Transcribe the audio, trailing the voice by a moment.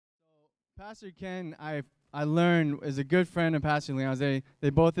Pastor Ken, I learned, is a good friend of Pastor Leon's. They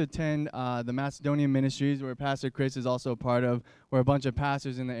both attend the Macedonian Ministries, where Pastor Chris is also a part of, where a bunch of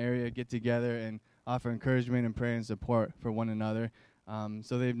pastors in the area get together and offer encouragement and prayer and support for one another.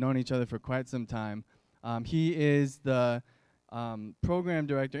 So they've known each other for quite some time. He is the program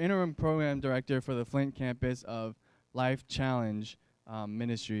director, interim program director for the Flint campus of Life Challenge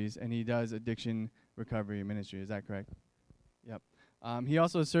Ministries, and he does addiction recovery ministry. Is that correct? Yep. He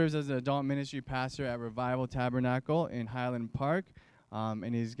also serves as an adult ministry pastor at Revival Tabernacle in Highland Park.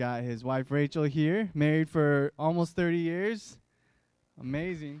 And he's got his wife Rachel here, married for almost 30 years.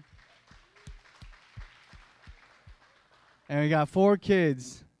 Amazing. And we got 4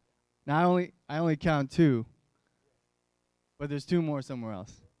 kids. I only count 2, but there's 2 more somewhere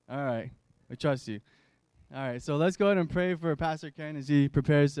else. All right, we trust you. All right, so let's go ahead and pray for Pastor Ken as he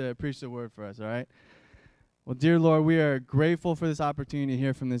prepares to preach the word for us, all right? Well, dear Lord, we are grateful for this opportunity to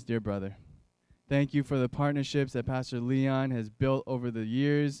hear from this dear brother. Thank you for the partnerships that Pastor Leon has built over the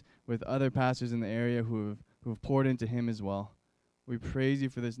years with other pastors in the area who have poured into him as well. We praise you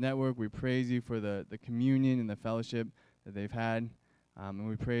for this network. We praise you for the communion and the fellowship that they've had. And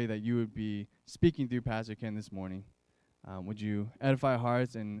we pray that you would be speaking through Pastor Ken this morning. Would you edify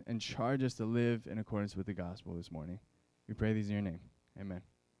hearts and charge us to live in accordance with the gospel this morning? We pray these in your name. Amen.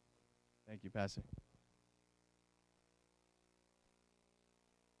 Thank you, Pastor.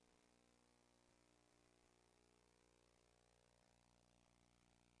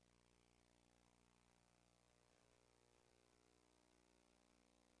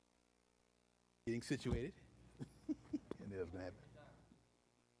 Getting situated. I knew that was going to happen.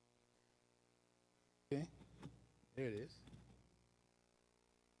 Okay. There it is.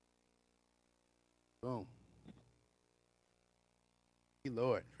 Boom. Thank you,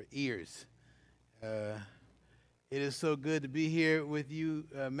 Lord, for ears. It is so good to be here with you,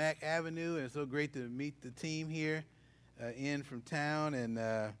 Mac Avenue, and it's so great to meet the team here in from town. And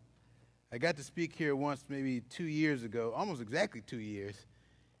I got to speak here once, maybe 2 years ago, almost exactly 2 years.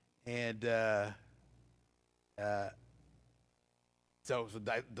 And so it's a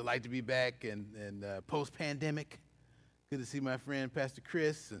delight to be back and post-pandemic. Good to see my friend Pastor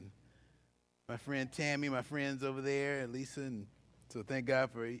Chris and my friend Tammy, my friends over there, and Lisa. And so thank God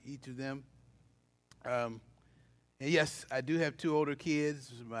for each of them. And yes, I do have 2 older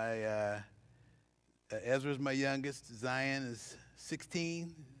kids. My Ezra's my youngest. Zion is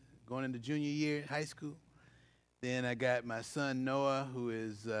 16, going into junior year high school. Then I got my son Noah, who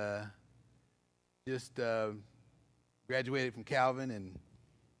is just graduated from Calvin and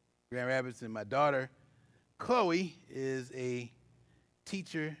Grand Rapids, and my daughter Chloe is a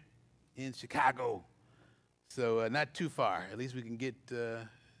teacher in Chicago. So not too far. At least we can get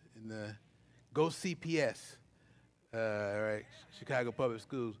in the go CPS, right? Chicago Public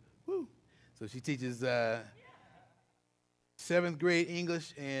Schools. Woo! So she teaches 7th grade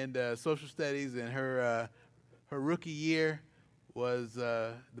English and social studies, and her rookie year was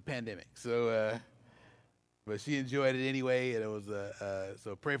the pandemic. So, but she enjoyed it anyway, and it was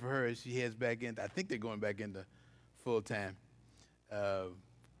so pray for her as she heads back in. I think they're going back into full time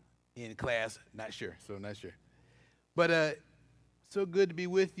in class. Not sure. But so good to be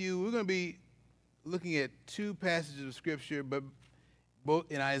with you. We're going to be looking at 2 passages of Scripture, but both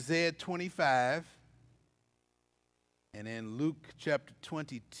in Isaiah 25 and in Luke chapter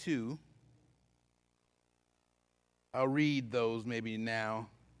 22. I'll read those maybe now.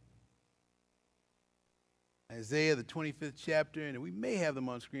 Isaiah, the 25th chapter, and we may have them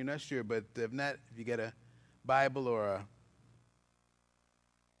on screen, not sure, but if not, if you got a Bible or a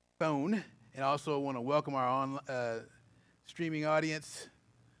phone, and also want to welcome our streaming audience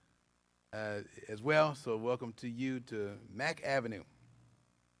as well, so welcome to you to Mac Avenue.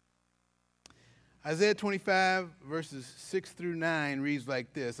 Isaiah 25, verses 6 through 9 reads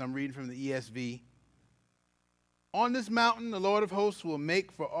like this. I'm reading from the ESV. On this mountain, the Lord of hosts will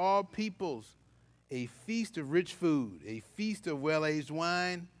make for all peoples a feast of rich food, a feast of well-aged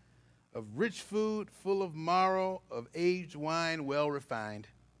wine, of rich food full of marrow, of aged wine well refined.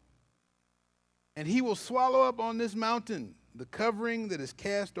 And he will swallow up on this mountain the covering that is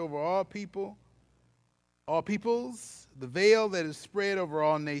cast over all peoples, the veil that is spread over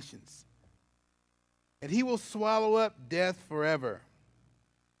all nations. And he will swallow up death forever.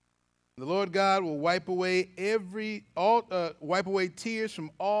 The Lord God will wipe away tears from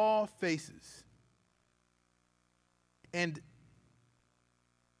all faces. And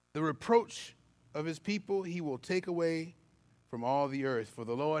the reproach of his people he will take away from all the earth. For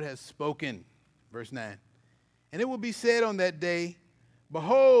the Lord has spoken. Verse 9. And it will be said on that day,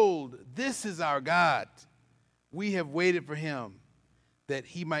 Behold, this is our God. We have waited for him. that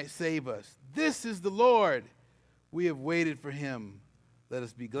he might save us. This is the Lord. We have waited for him. Let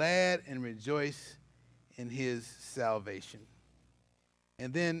us be glad and rejoice in his salvation.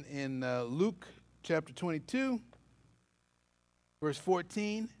 And then in Luke chapter 22, verse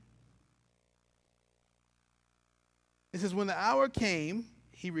 14, it says, when the hour came,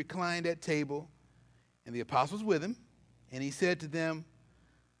 he reclined at table, and the apostles with him, and he said to them,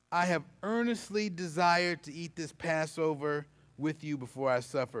 I have earnestly desired to eat this Passover with you before I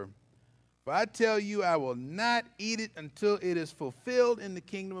suffer. For I tell you, I will not eat it until it is fulfilled in the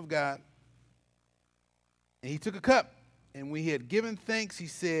kingdom of God. And he took a cup, and when he had given thanks, he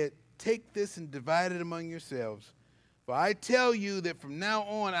said, take this and divide it among yourselves. For I tell you that from now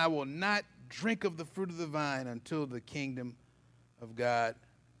on I will not drink of the fruit of the vine until the kingdom of God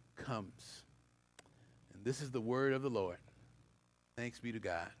comes. And this is the word of the Lord. Thanks be to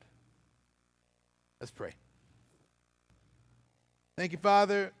God. Let's pray. Thank you,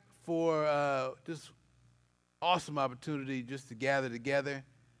 Father, for this awesome opportunity just to gather together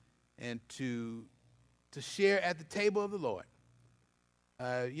and to share at the table of the Lord.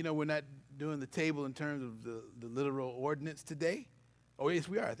 We're not doing the table in terms of the literal ordinance today. Oh, yes,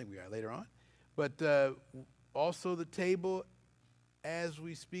 we are. I think we are later on. But also the table as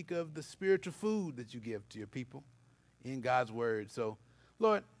we speak of the spiritual food that you give to your people in God's word. So,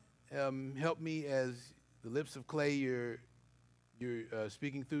 Lord, help me as the lips of clay you're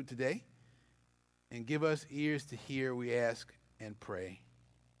speaking through today, and give us ears to hear, we ask and pray.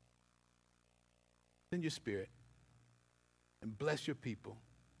 Send your spirit and bless your people.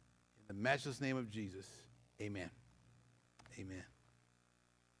 In the matchless name of Jesus, amen. Amen.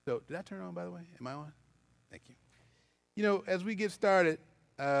 So, did I turn on, by the way? Am I on? Thank you. You know, as we get started,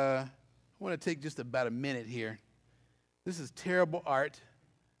 I want to take just about a minute here. This is terrible art,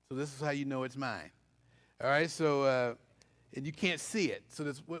 so this is how you know it's mine. All right, so, and you can't see it, so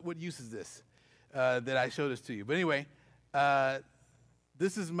this, what use is this that I show this to you? But anyway,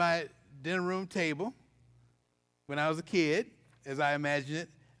 this is my dinner room table when I was a kid, as I imagine it.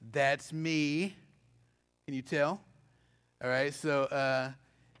 That's me. Can you tell? All right, so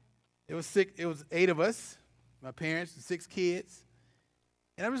it was 8 of us, my parents, and 6 kids.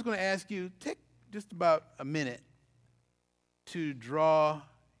 And I'm just going to ask you, take just about a minute to draw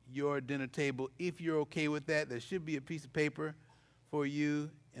your dinner table, if you're okay with that. There should be a piece of paper for you.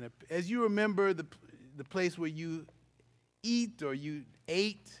 And as you remember the place where you eat or you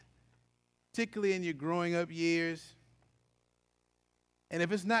ate, particularly in your growing up years. And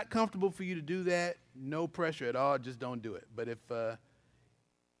if it's not comfortable for you to do that, no pressure at all, just don't do it. But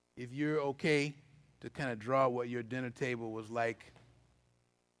if you're okay to kind of draw what your dinner table was like,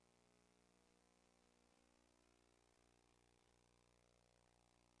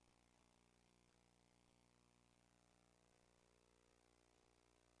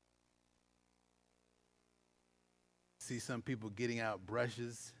 see some people getting out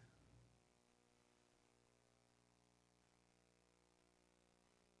brushes.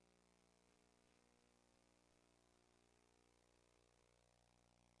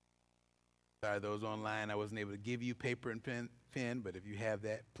 Sorry, those online, I wasn't able to give you paper and pen, but if you have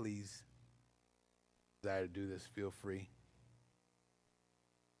that, please desire to do this, feel free.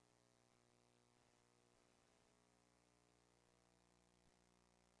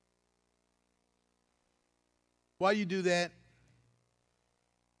 While you do that,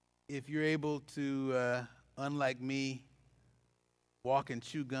 if you're able to, unlike me, walk and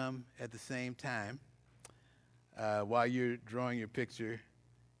chew gum at the same time while you're drawing your picture,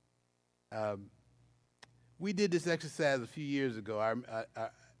 we did this exercise a few years ago.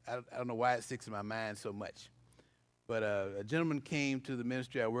 I don't know why it sticks in my mind so much, but a gentleman came to the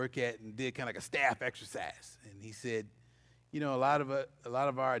ministry I work at and did kind of like a staff exercise, and he said, you know, a lot of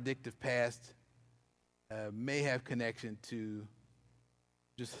our addictive past may have connection to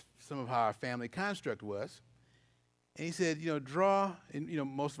just some of how our family construct was, and he said, you know, draw, and you know,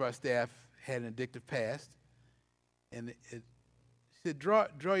 most of our staff had an addictive past, and he said,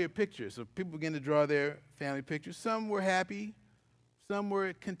 draw your pictures. So people began to draw their family pictures. Some were happy. Some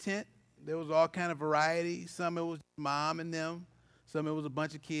were content. There was all kind of variety. Some it was mom and them. Some it was a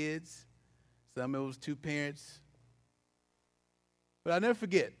bunch of kids. Some it was 2 parents. But I'll never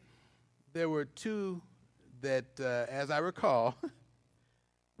forget, there were 2 that, as I recall,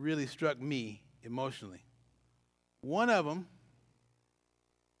 really struck me emotionally. One of them,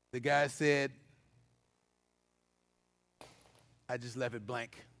 the guy said, I just left it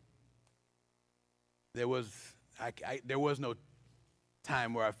blank. There was no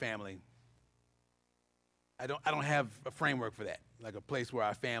time where our family. I don't have a framework for that, like a place where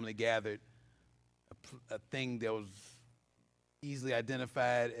our family gathered, a thing that was easily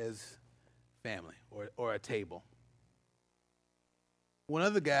identified as family or a table. One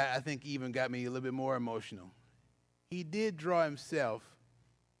other guy I think even got me a little bit more emotional. He did draw himself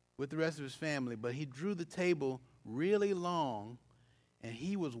with the rest of his family, but he drew the table really long, and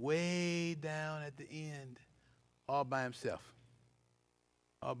he was way down at the end, all by himself.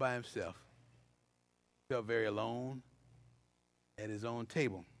 All by himself. Felt very alone at his own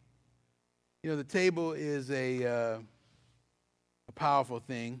table. You know, the table is a powerful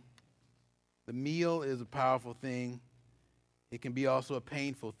thing. The meal is a powerful thing. It can be also a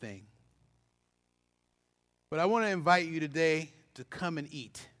painful thing. But I want to invite you today to come and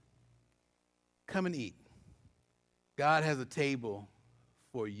eat. Come and eat. God has a table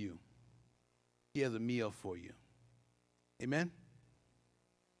for you. He has a meal for you. Amen?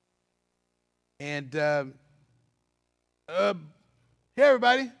 And hey,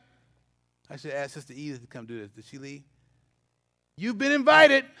 everybody. I should ask Sister Edith to come do this. Did she leave? You've been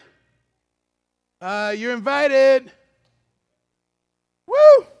invited. You're invited.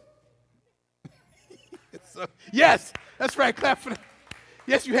 Woo! So, yes, that's right. Clap for that.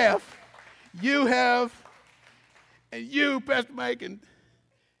 Yes, you have. You have. And you, Pastor Mike, and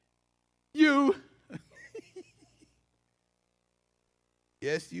you.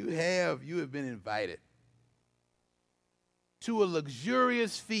 Yes, you have. You have been invited to a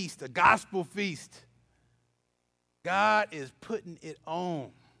luxurious feast, a gospel feast. God is putting it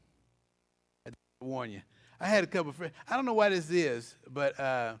on. I warn you. I had a couple of friends. I don't know why this is, but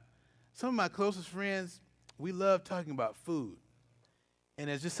some of my closest friends, we love talking about food. And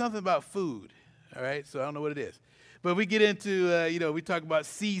there's just something about food, all right? So I don't know what it is. But we get into, we talk about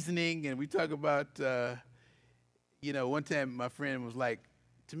seasoning, and we talk about, one time my friend was like,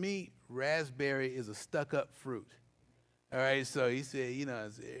 to me, raspberry is a stuck-up fruit. All right, so he said,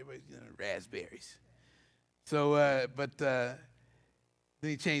 everybody's raspberries. So, then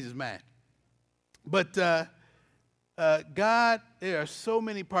he changed his mind. But God, there are so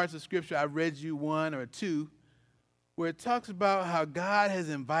many parts of Scripture, I read you one or two, where it talks about how God has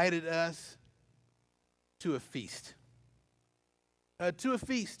invited us to a feast.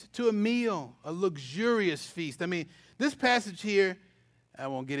 To a meal, a luxurious feast. I mean, this passage here, I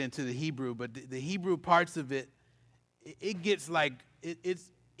won't get into the Hebrew, but the Hebrew parts of it, it gets like,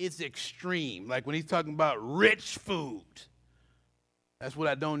 it's extreme. Like when he's talking about rich food. That's what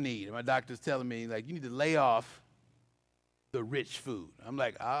I don't need. My doctor's telling me, like, you need to lay off the rich food. I'm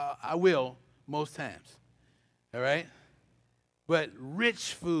like, I will most times. All right? But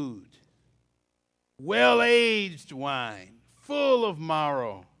rich food, well-aged wine, full of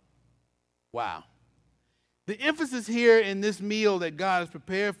marrow. Wow. The emphasis here in this meal that God has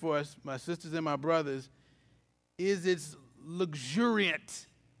prepared for us, my sisters and my brothers, is its luxuriant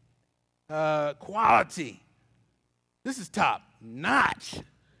quality. This is top notch.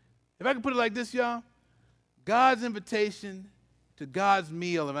 If I can put it like this, y'all, God's invitation to God's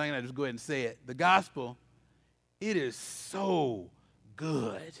meal, if I can just go ahead and say it, the gospel, it is so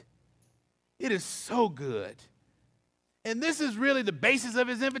good. It is so good. And this is really the basis of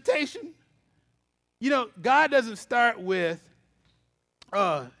his invitation. God doesn't start with,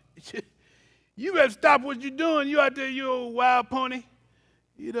 you better stop what you're doing. You out there, you old wild pony.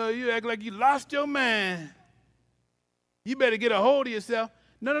 You act like you lost your mind. You better get a hold of yourself.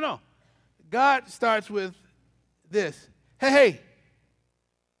 No. God starts with this. Hey,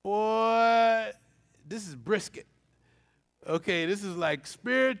 boy, this is brisket. Okay, this is like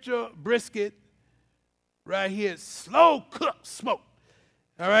spiritual brisket right here, slow cook smoke.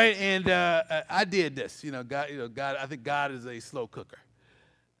 All right, and I did this. God. I think God is a slow cooker.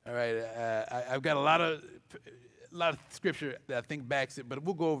 All right, I've got a lot of scripture that I think backs it, but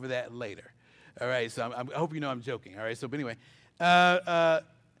we'll go over that later. All right, so I hope you know I'm joking. All right, so but anyway, but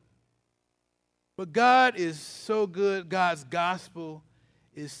God is so good. God's gospel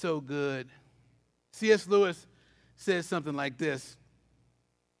is so good. C.S. Lewis says something like this.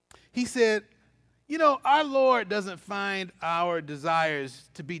 He said, our Lord doesn't find our desires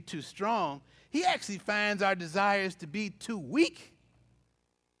to be too strong. He actually finds our desires to be too weak.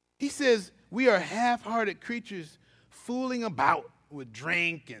 He says we are half-hearted creatures fooling about with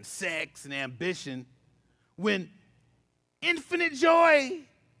drink and sex and ambition when infinite joy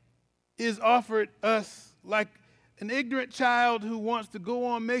is offered us, like an ignorant child who wants to go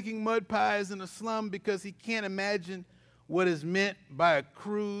on making mud pies in a slum because he can't imagine what is meant by a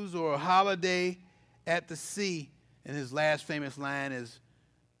cruise or a holiday at the sea. And his last famous line is,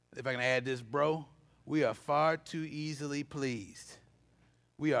 if I can add this, bro, we are far too easily pleased.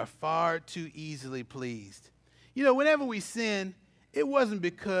 We are far too easily pleased. Whenever we sin, it wasn't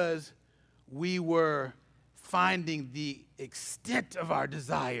because we were finding the extent of our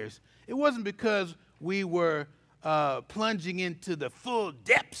desires. It wasn't because we were plunging into the full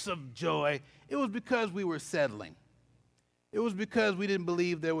depths of joy. It was because we were settling. It was because we didn't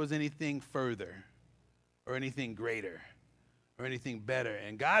believe there was anything further or anything greater or anything better.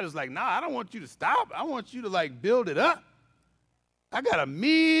 And God is like, nah, I don't want you to stop. I want you to like build it up. I got a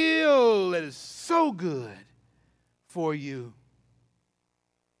meal that is so good for you.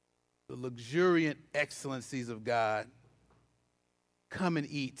 The luxuriant excellencies of God. Come and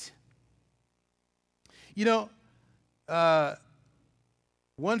eat. You know,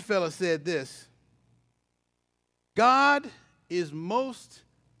 one fella said this: God is most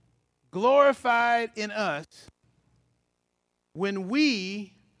glorified in us when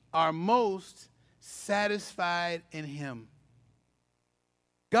we are most satisfied in him.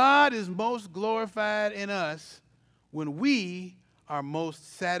 God is most glorified in us when we are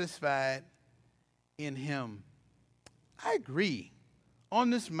most satisfied in him. I agree. On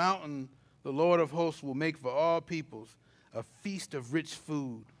this mountain, the Lord of hosts will make for all peoples a feast of rich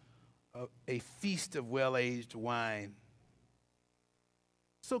food, a feast of well-aged wine.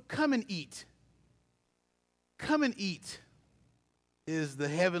 So come and eat. Come and eat is the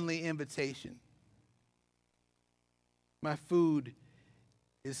heavenly invitation. My food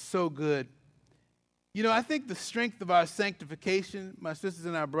is so good. You know, I think the strength of our sanctification, my sisters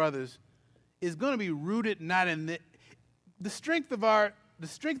and our brothers, is going to be rooted not in the strength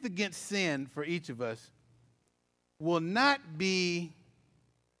against sin for each of us will not be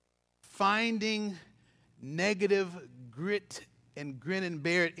finding negative grit and grin and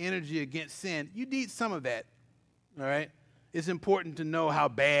bear it energy against sin. You need some of that, all right? It's important to know how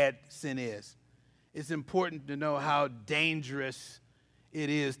bad sin is. It's important to know how dangerous it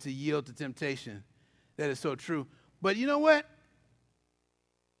is to yield to temptation. That is so true. But you know what?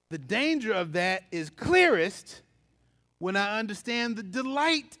 The danger of that is clearest when I understand the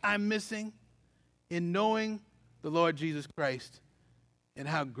delight I'm missing in knowing the Lord Jesus Christ and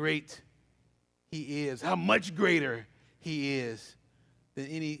how great he is, how much greater he is than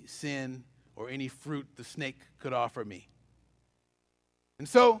any sin or any fruit the snake could offer me. And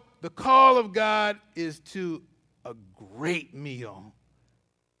so the call of God is to a great meal,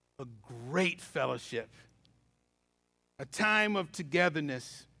 a great fellowship, a time of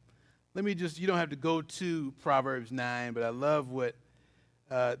togetherness. Let me just, you don't have to go to Proverbs 9, but I love what,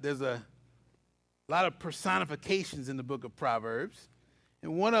 there's a lot of personifications in the book of Proverbs.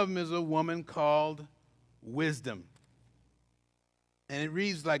 And one of them is a woman called Wisdom. And it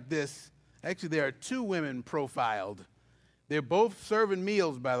reads like this. Actually, there are two women profiled. They're both serving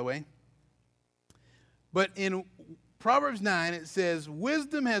meals, by the way. But in Proverbs 9, it says,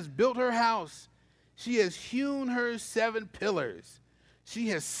 wisdom has built her house. She has hewn her 7 pillars. She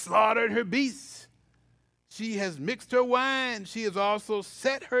has slaughtered her beasts. She has mixed her wine. She has also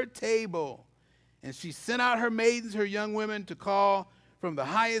set her table. And she sent out her maidens, her young women, to call from the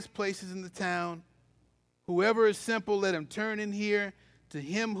highest places in the town. Whoever is simple, let him turn in here. To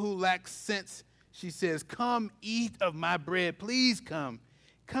him who lacks sense, she says, come eat of my bread. Please come.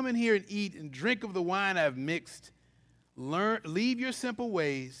 Come in here and eat and drink of the wine I've mixed. Leave your simple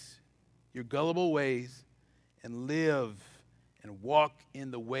ways, your gullible ways, and live and walk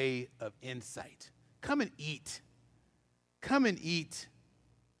in the way of insight. Come and eat. Come and eat.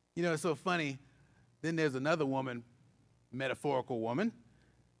 You know, it's so funny. Then there's another woman, metaphorical woman,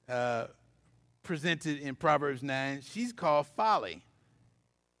 presented in Proverbs 9. She's called Folly.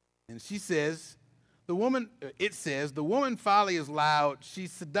 And she says, the woman folly is loud.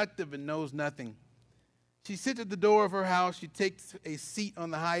 She's seductive and knows nothing. She sits at the door of her house. She takes a seat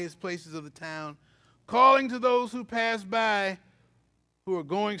on the highest places of the town, calling to those who pass by, who are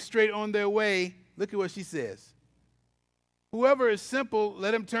going straight on their way. Look at what she says. Whoever is simple,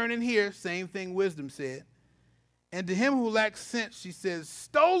 let him turn in here. Same thing wisdom said. And to him who lacks sense, she says,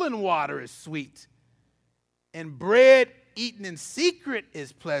 stolen water is sweet, and bread eaten in secret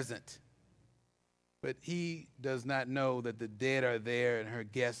is pleasant. But he does not know that the dead are there and her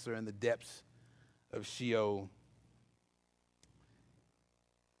guests are in the depths of Sheol.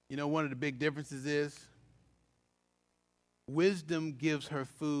 You know, one of the big differences is wisdom gives her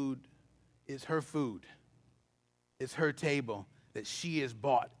food. It's her food. It's her table that she has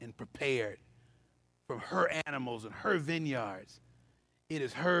bought and prepared from her animals and her vineyards. It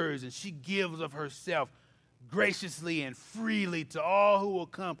is hers, and she gives of herself graciously and freely to all who will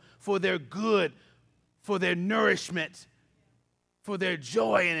come for their good, for their nourishment, for their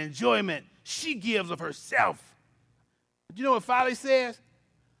joy and enjoyment. She gives of herself. But you know what Folly says?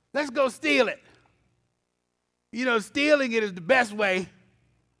 Let's go steal it. You know, stealing it is the best way.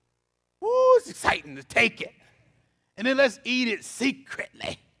 Woo, it's exciting to take it And then let's eat it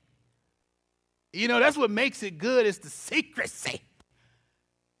secretly. You know, that's what makes it good, is the secrecy.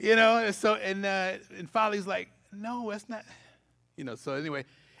 You know, and Folly's like, no, that's not. You know, so anyway,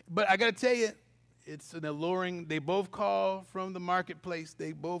 but I got to tell you, it's an alluring, they both call from the marketplace.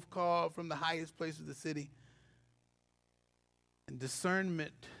 They both call from the highest place of the city. And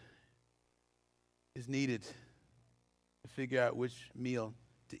discernment is needed to figure out which meal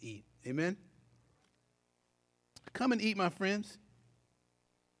to eat. Amen? Come and eat, my friends.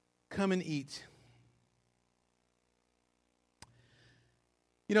 Come and eat.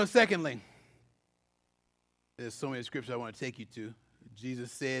 You know, secondly, there's so many scriptures I want to take you to.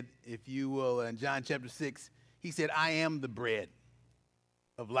 Jesus said, if you will, in John chapter 6, he said, I am the bread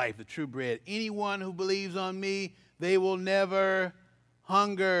of life, the true bread. Anyone who believes on me, they will never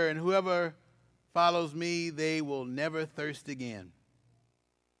hunger, and whoever follows me, they will never thirst again.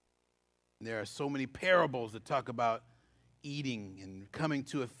 And there are so many parables that talk about eating and coming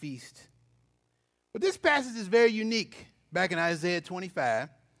to a feast. But this passage is very unique. Back in Isaiah 25,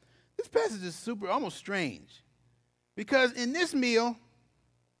 this passage is almost strange. Because in this meal,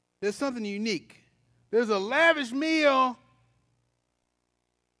 there's something unique. There's a lavish meal.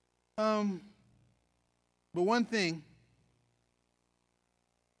 But one thing,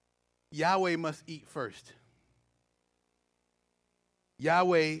 Yahweh must eat first.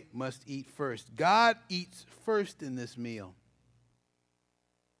 Yahweh must eat first. God eats first in this meal.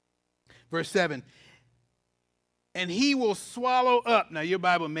 Verse 7, and he will swallow up. Now, your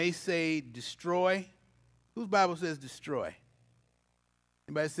Bible may say destroy. Whose Bible says destroy?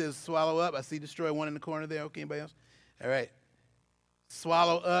 Anybody says swallow up? I see destroy, one in the corner there. Okay, anybody else? All right.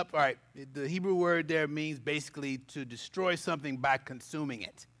 Swallow up. All right. The Hebrew word there means basically to destroy something by consuming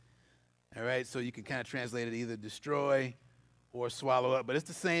it. All right. So you can kind of translate it either destroy or swallow up. But it's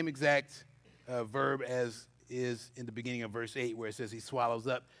the same exact verb as is in the beginning of verse 8, where it says he swallows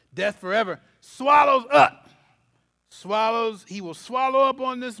up. Death forever. Swallows up. He will swallow up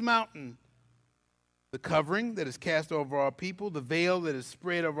on this mountain the covering that is cast over all people, the veil that is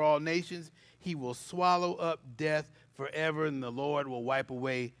spread over all nations. He will swallow up death forever, and the Lord will wipe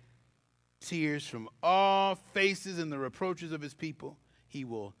away tears from all faces and the reproaches of his people. He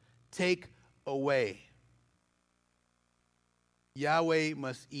will take away. Yahweh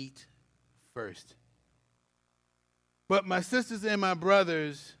must eat first. But my sisters and my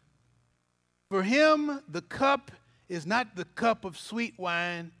brothers, for him the cup is not the cup of sweet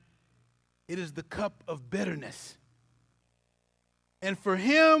wine, it is the cup of bitterness. And for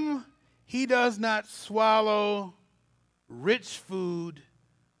him, he does not swallow rich food,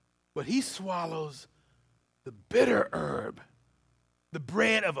 but he swallows the bitter herb, the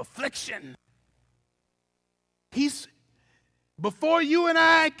bread of affliction. Before you and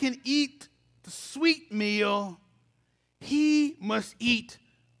I can eat the sweet meal, he must eat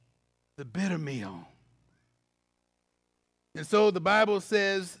the bitter meal. And so the Bible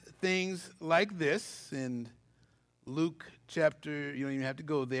says things like this in Luke chapter, you don't even have to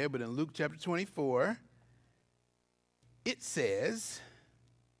go there, but in Luke chapter 24, it says,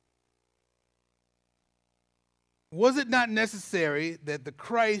 was it not necessary that the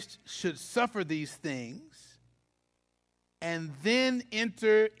Christ should suffer these things and then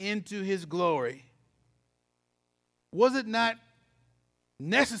enter into his glory? Was it not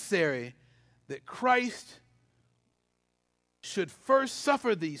necessary that Christ should first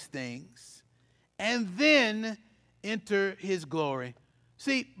suffer these things and then enter his glory?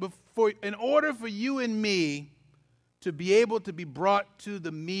 See, in order for you and me to be able to be brought to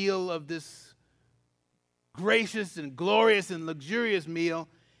the meal of this gracious and glorious and luxurious meal,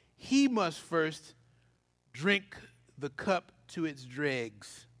 he must first drink the cup to its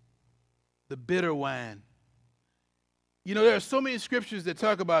dregs, the bitter wine. You know, there are so many scriptures that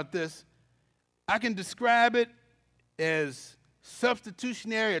talk about this. I can describe it as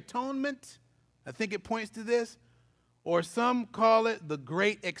substitutionary atonement. I think it points to this. Or some call it the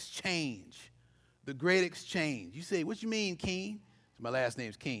great exchange. The great exchange. You say, what you mean, King? My last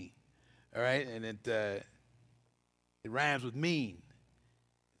name's King. All right? And it rhymes with mean.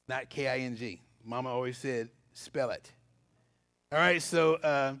 It's not K-I-N-G. Mama always said, spell it. All right, so,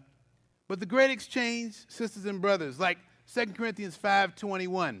 but the great exchange, sisters and brothers, like 2 Corinthians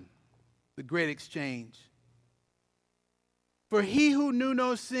 5:21, the great exchange. For he who knew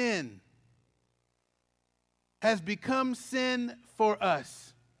no sin has become sin for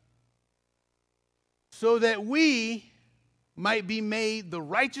us, so that we might be made the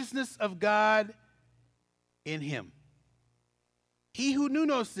righteousness of God in him. He who knew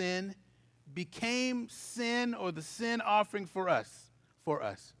no sin became sin, or the sin offering for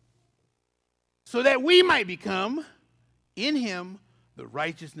us, so that we might become In him, the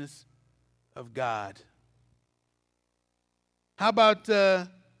righteousness of God. How about 1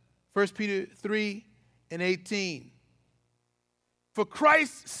 Peter 3:18? For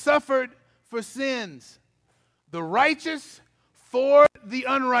Christ suffered for sins, the righteous for the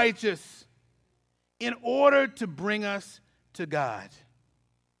unrighteous, in order to bring us to God.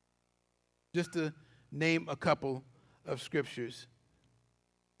 Just to name a couple of scriptures.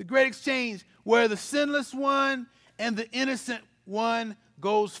 The great exchange, where the sinless one and the innocent one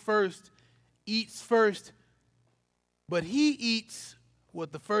goes first, eats first, but he eats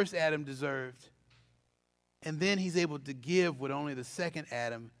what the first Adam deserved, and then he's able to give what only the second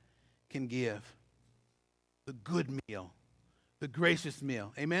Adam can give. The good meal, the gracious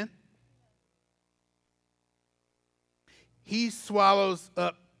meal. Amen? He swallows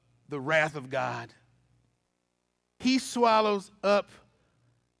up the wrath of God. He swallows up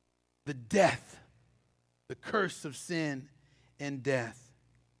the death, the curse of sin and death.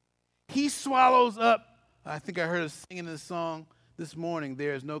 He swallows up, I think I heard us singing this song this morning,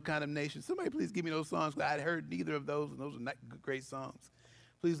 There Is No Condemnation. Somebody please give me those songs. I had heard neither of those, and those are not great songs.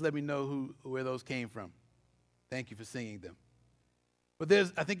 Please let me know where those came from. Thank you for singing them. But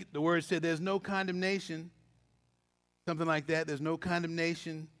I think the word said there's no condemnation, something like that. There's no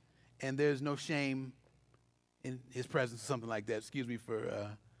condemnation, and there's no shame in his presence, something like that. Excuse me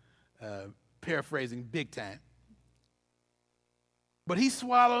for paraphrasing big time. But he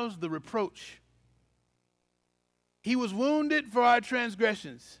swallows the reproach. He was wounded for our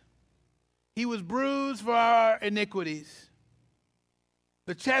transgressions. He was bruised for our iniquities.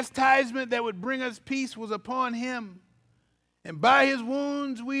 The chastisement that would bring us peace was upon him, and by his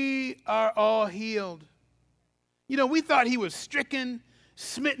wounds we are all healed. You know, we thought he was stricken,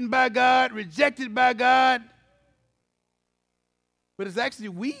 smitten by God, rejected by God. But it's actually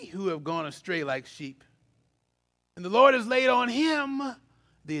we who have gone astray like sheep. And the Lord has laid on him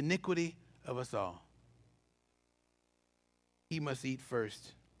the iniquity of us all. He must eat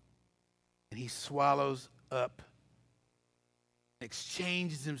first. And he swallows up,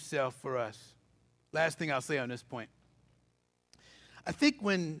 exchanges himself for us. Last thing I'll say on this point. I think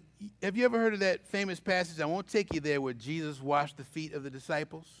have you ever heard of that famous passage? I won't take you there, where Jesus washed the feet of the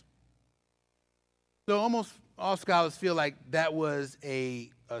disciples. So almost all scholars feel like that was a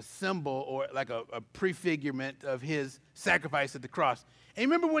symbol, or like a prefigurement of his sacrifice at the cross. And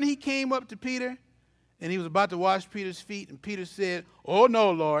remember when he came up to Peter and he was about to wash Peter's feet, and Peter said, "Oh no,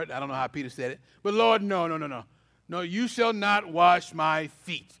 Lord." I don't know how Peter said it, but Lord, no. No, you shall not wash my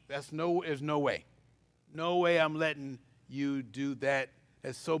feet. There's no way. No way I'm letting you do that.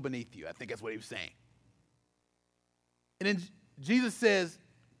 That's so beneath you. I think that's what he was saying. And then Jesus says,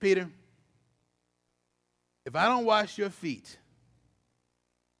 Peter, if I don't wash your feet,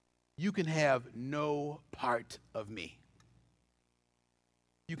 you can have no part of me.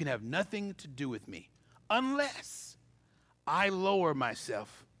 You can have nothing to do with me unless I lower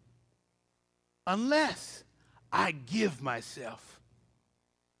myself, unless I give myself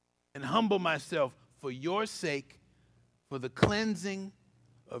and humble myself for your sake, for the cleansing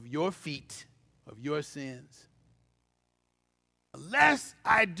of your feet, of your sins. Unless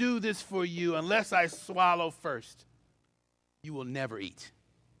I do this for you, unless I swallow first, you will never eat.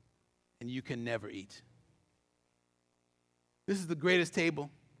 And you can never eat. This is the greatest table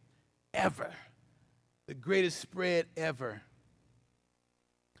ever. The greatest spread ever.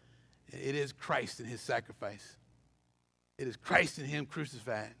 It is Christ and his sacrifice. It is Christ and him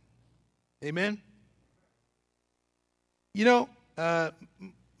crucified. Amen? You know,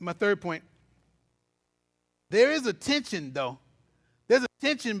 my third point, there is a tension, though. There's a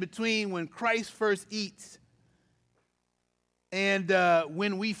tension between when Christ first eats and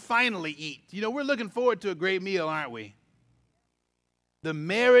when we finally eat. You know, we're looking forward to a great meal, aren't we? The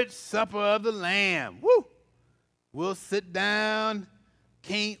marriage supper of the Lamb. Woo! We'll sit down,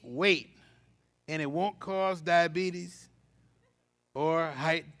 can't wait. And it won't cause diabetes or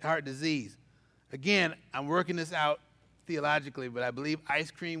heart disease. Again, I'm working this out theologically, but I believe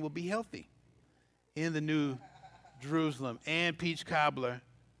ice cream will be healthy in the New Jerusalem, and peach cobbler.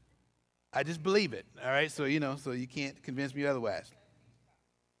 I just believe it, all right? So, so you can't convince me otherwise.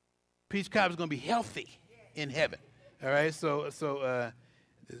 Peach cobbler is going to be healthy in heaven, all right? So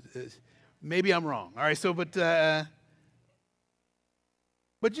maybe I'm wrong, all right? So, but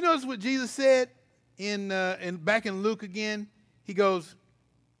you notice what Jesus said back in Luke again? He goes,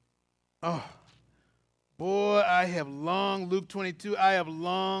 "Oh, boy, Luke 22, I have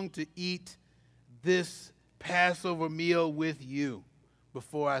longed to eat this Passover meal with you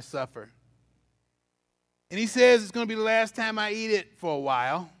before I suffer." And he says it's going to be the last time I eat it for a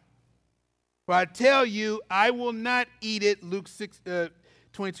while, For I tell you, I will not eat it, Luke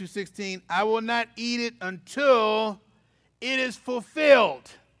 22:16, I will not eat it until it is fulfilled.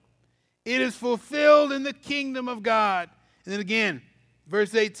 It is fulfilled in the kingdom of God. And then again,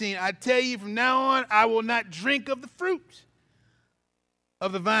 verse 18, I tell you from now on, I will not drink of the fruit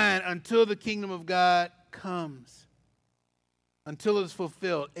of the vine until the kingdom of God comes. Until it is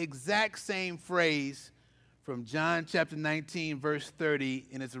fulfilled. Exact same phrase from John chapter 19, verse 30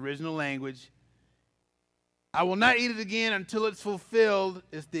 in its original language. I will not eat it again until it's fulfilled.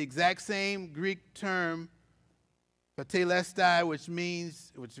 It's the exact same Greek term, patelestai, which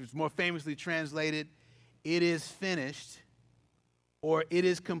is more famously translated, it is finished, or it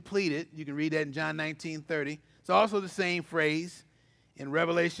is completed. You can read that in John 19:30. It's also the same phrase in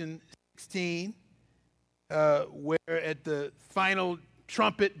Revelation 16, where at the final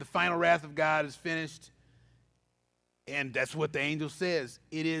trumpet, the final wrath of God is finished. And that's what the angel says.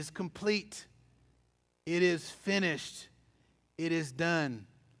 It is complete. It is finished. It is done.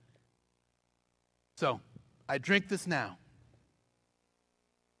 So, I drink this now.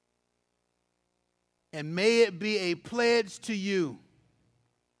 And may it be a pledge to you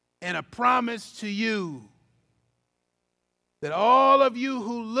and a promise to you that all of you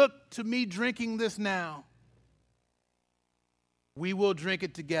who look to me drinking this now, we will drink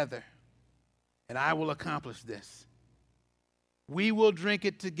it together, and I will accomplish this. We will drink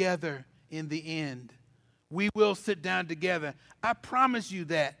it together in the end. We will sit down together. I promise you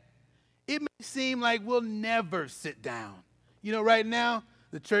that. It may seem like we'll never sit down. You know, right now,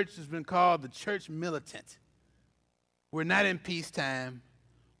 the church has been called the church militant. We're not in peacetime.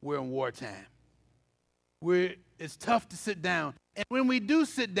 We're in wartime. It's tough to sit down. And when we do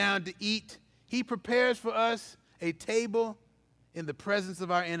sit down to eat, he prepares for us a table in the presence of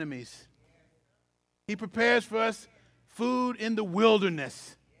our enemies. He prepares for us food in the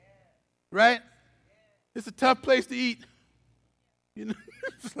wilderness. Right? It's a tough place to eat. You know,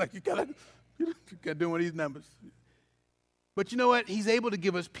 it's like you gotta do one of these numbers. But you know what? He's able to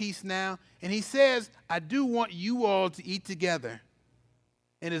give us peace now. And he says, I do want you all to eat together.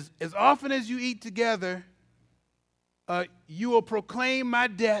 And as often as you eat together, you will proclaim my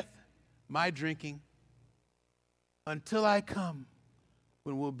death, my drinking, until I come,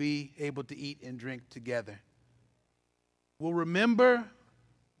 when we'll be able to eat and drink together. We'll remember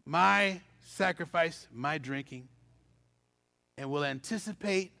my sacrifice, my drinking, and we'll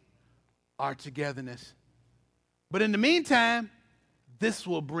anticipate our togetherness. But in the meantime, this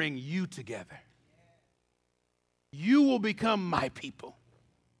will bring you together. You will become my people.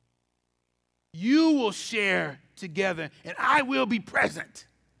 You will share together, and I will be present.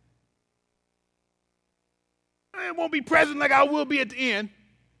 I won't be present like I will be at the end,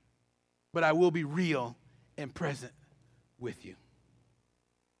 but I will be real and present with you.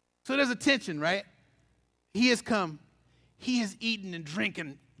 So there's a tension, right? He has come. He has eaten and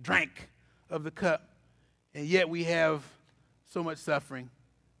drank of the cup. And yet we have so much suffering,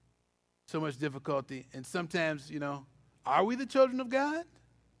 so much difficulty. And sometimes, you know, are we the children of God?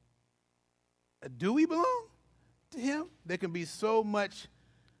 Do we belong to him? There can be so much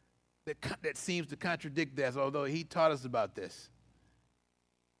that seems to contradict that, although he taught us about this.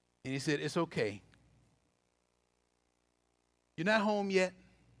 And he said, it's okay. You're not home yet.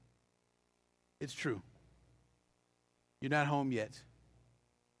 It's true. You're not home yet.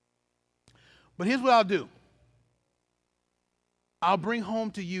 But here's what I'll do. I'll bring home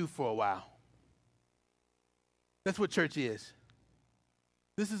to you for a while. That's what church is.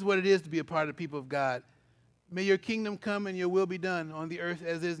 This is what it is to be a part of the people of God. May your kingdom come and your will be done on the earth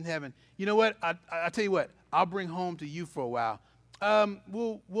as it is in heaven. You know what? I'll tell you what. I'll bring home to you for a while.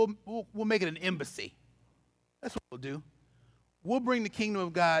 We'll make it an embassy. That's what we'll do. We'll bring the kingdom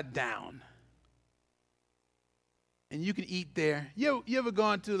of God down. And you can eat there. You ever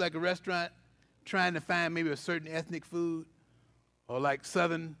gone to like a restaurant trying to find maybe a certain ethnic food? Or like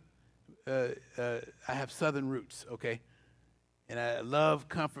Southern, I have Southern roots, okay? And I love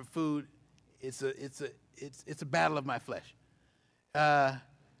comfort food. It's a battle of my flesh. But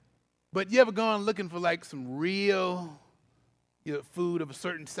you ever gone looking for like some real, you know, food of a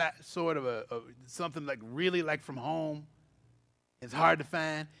certain sort of something like really like from home? It's hard to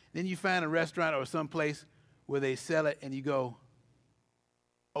find. Then you find a restaurant or someplace where they sell it and you go,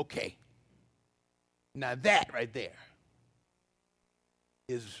 okay, now that right there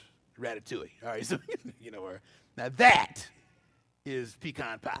is ratatouille. All right, so you know, now that is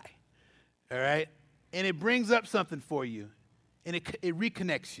pecan pie. All right, and it brings up something for you, and it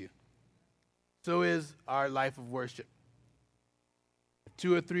reconnects you. So is our life of worship. If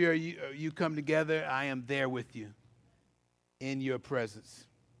 2 or 3 you come together, I am there with you in your presence.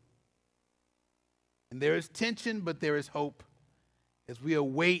 And there is tension, but there is hope as we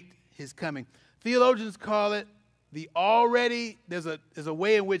await his coming. Theologians call it the already. There's a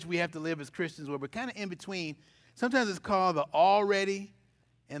way in which we have to live as Christians where we're kind of in between. Sometimes it's called the already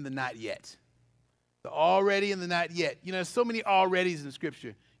and the not yet. The already and the not yet. You know, there's so many alreadys in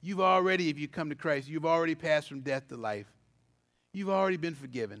Scripture. You've already, if you come to Christ, you've already passed from death to life. You've already been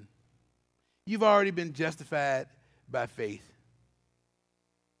forgiven. You've already been justified by faith.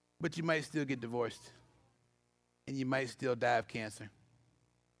 But you might still get divorced. And you might still die of cancer.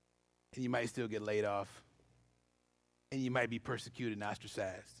 And you might still get laid off. And you might be persecuted and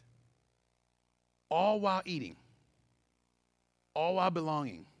ostracized. All while eating. All while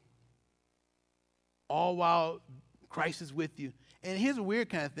belonging. All while Christ is with you. And here's a weird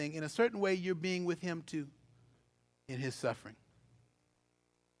kind of thing. In a certain way, you're being with him too in his suffering.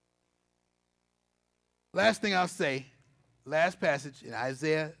 Last thing I'll say, last passage in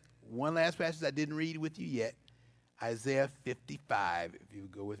Isaiah, one last passage I didn't read with you yet. Isaiah 55, if you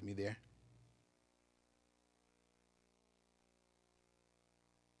would go with me there.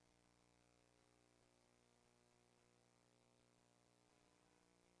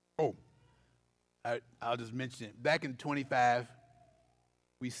 Oh, I'll just mention it. Back in 25,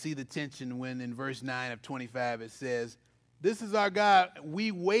 we see the tension when in verse 9 of 25 it says, "This is our God.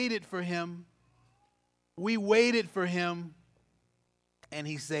 We waited for him. We waited for him, and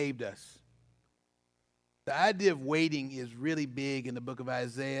he saved us." The idea of waiting is really big in the book of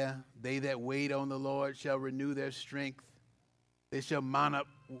Isaiah. They that wait on the Lord shall renew their strength. They shall mount up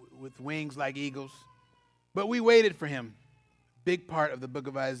with wings like eagles. But we waited for him. Big part of the book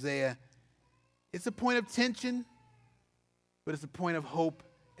of Isaiah. It's a point of tension, but it's a point of hope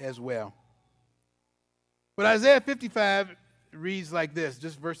as well. But Isaiah 55 reads like this,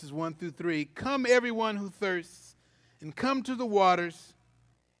 just verses 1 through 3. "Come everyone who thirsts, and come to the waters,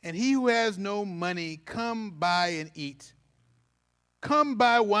 and he who has no money, come buy and eat. Come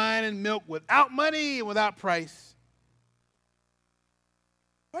buy wine and milk without money and without price."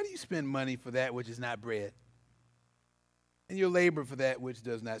 Why do you spend money for that which is not bread, and your labor for that which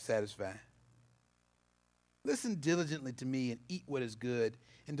does not satisfy? Listen diligently to me and eat what is good,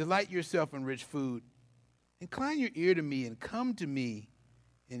 and delight yourself in rich food. Incline your ear to me and come to me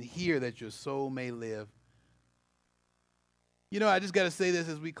and hear that your soul may live. You know, I just got to say this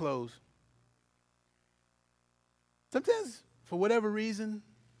as we close. Sometimes, for whatever reason,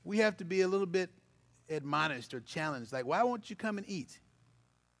 we have to be a little bit admonished or challenged. Like, why won't you come and eat?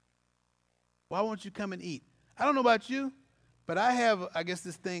 Why won't you come and eat? I don't know about you, but I have, I guess,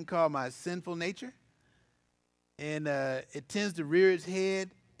 this thing called my sinful nature. And it tends to rear its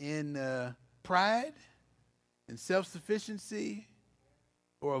head in pride and self-sufficiency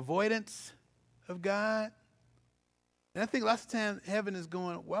or avoidance of God. And I think lots of times heaven is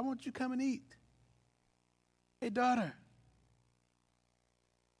going, why won't you come and eat? Hey, daughter,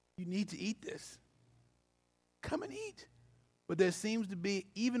 you need to eat this. Come and eat. But there seems to be,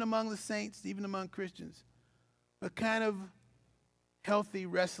 even among the saints, even among Christians, a kind of healthy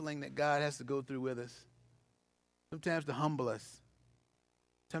wrestling that God has to go through with us. Sometimes to humble us.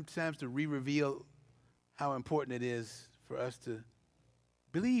 Sometimes to re-reveal how important it is for us to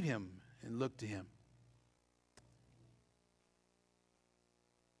believe him and look to him.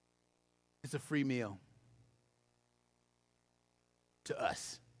 It's a free meal to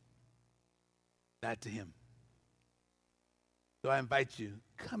us, not to him. So I invite you,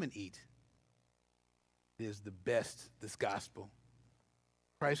 come and eat. It is the best, this gospel.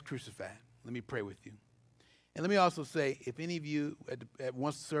 Christ crucified. Let me pray with you. And let me also say, if any of you,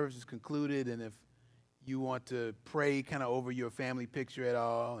 once the service is concluded, and if you want to pray kind of over your family picture at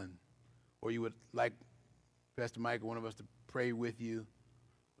all, or you would like Pastor Mike or one of us to pray with you,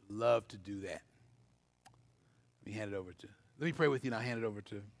 would love to do that. Let me pray with you, and I'll hand it over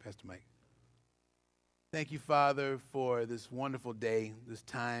to Pastor Mike. Thank you, Father, for this wonderful day, this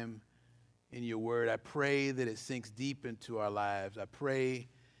time in your word. I pray that it sinks deep into our lives. I pray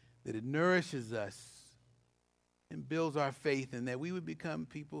that it nourishes us and builds our faith, and that we would become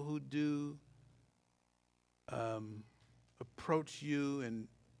people who do approach you and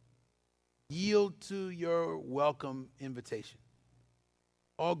yield to your welcome invitation.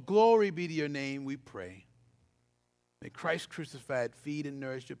 All glory be to your name, we pray. May Christ crucified feed and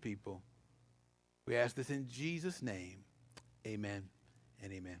nourish your people. We ask this in Jesus' name. Amen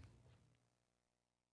and amen.